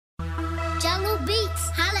Jello Beats,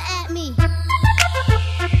 holla at me.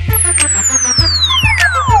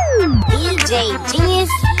 DJ Genius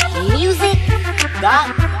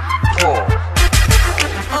Music.com.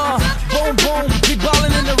 Boom, boom, we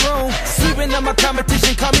ballin' in the room. Sweeping up my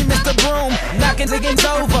competition, call me Mr. Broom. Knocking things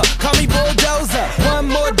over, call me Bulldozer. One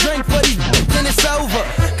more drink for these, then it's over.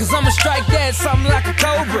 Cause I'ma strike that, something like a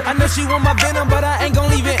cobra. I know she want my venom, but I ain't gon'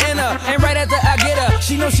 leave it in her. And right after I get her,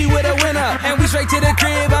 she know she with a winner. And we straight to the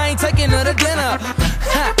crib, I ain't taking her to dinner.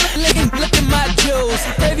 Ha, look at my jewels.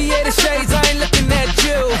 Aviator shades, I ain't looking at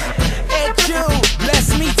you. At you, bless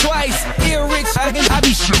me twice. Ear rich, I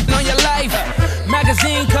be shooting on your life.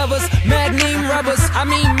 Magazine covers, magnum rubbers, I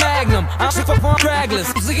mean magnum. I'm sick of on stragglers,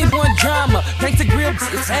 looking for drama. Thanks to grips,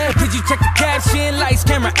 it's ad. Did you check the caption? Lights,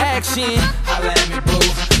 camera, action. Holla at me, boo.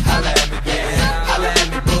 Holla at me, baby. Holla at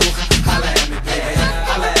me, boo. Holla at me, baby.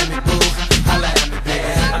 Holla at me, boo. Holla at me,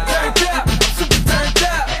 baby. I'm turned up, I'm super turned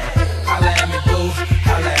up. Holla at me, boo.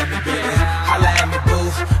 Holla at me, baby. Holla at me,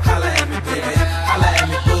 boo. Holla at me, baby. Holla at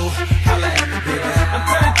me, boo. Holla at me, baby. I'm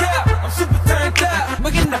turned up, I'm super turned up.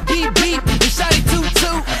 We're getting the beep beep. Shotty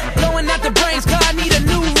toot-toot, blowing out the brains, cause I need a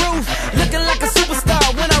new roof. Looking like a superstar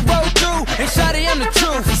when I roll through. And shotty, I'm the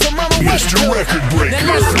truth, so mama, what's the record breaker?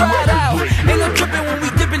 Then let's ride out. Ain't no tripping when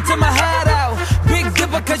we dip into my hideout. Big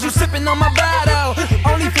dipper cause you sipping on my bottle.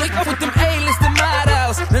 Only flick up with them A-listed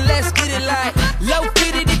models. Then let's get it like low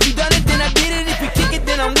fitted. If you done it, then I did it. If you kick it,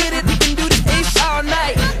 then I'm with it. We can do this ish all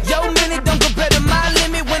night. Yo minute don't compare to my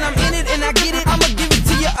limit. When I'm in it and I get it, I'ma give it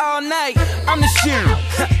to you all night. I'm the shit.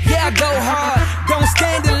 Yeah, I go hard. Don't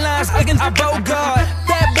stand in lines, I bogart.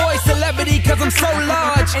 That boy celebrity cause I'm so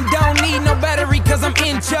large. And don't need no battery cause I'm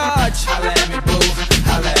in charge. Holla at me, boo.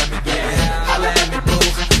 Holla at me, baby. Holla at me, boo.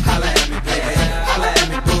 Holla at me, baby. Holla at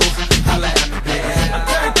me, boo. Holla at me, baby. I'm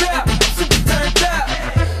turned up, I'm super turned up.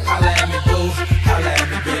 Holla at me, boo. Holla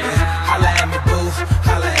at me, baby. Holla at me, boo.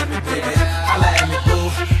 Holla at me, baby. Holla at me,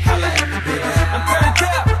 boo. Holla at me, baby. I'm turned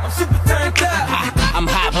up, I'm super turned up. I'm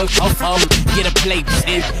hot, get a plate,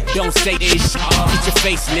 don't say ish. Get your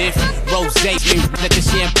facelift, rose, let the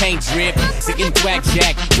champagne drip. Singing Quack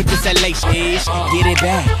Jack with this LA ish. Get it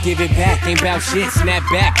back, give it back. Ain't bout shit, snap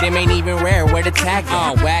back. Them ain't even rare. Where the tag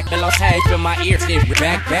on? Whack, the lost tape in my ear.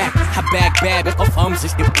 Back, I back bad.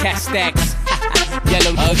 Just cat stacks.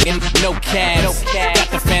 Yellow again, no cash. Got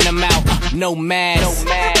the phantom out, no mask.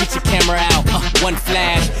 Get your camera out, one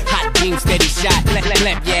flash. Hot beam, steady shot.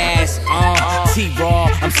 Clap your ass. T-Raw,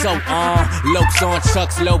 I'm so on. Lokes on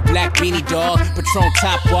chucks, low black beanie dog. Patron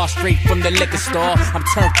top wall straight from the liquor store. I'm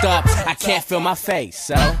turned up, I can't feel my face,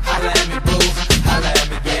 so holla at me, boo. Holla at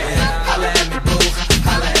me, baby. Holla at me, boo.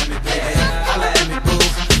 Holla at me, baby. Holla at me, boo.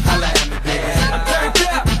 Holla at me, baby. I'm turned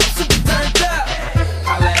up, I'm super turned up.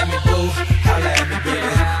 Holla at me, boo. Holla at me, baby.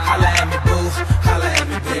 Holla at me, boo. Holla at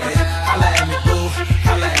me, baby. Holla at me, boo.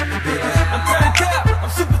 Holla at me, baby. I'm turned up, I'm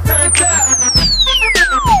super turned up.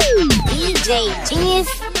 DJ Genius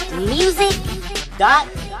Music.com.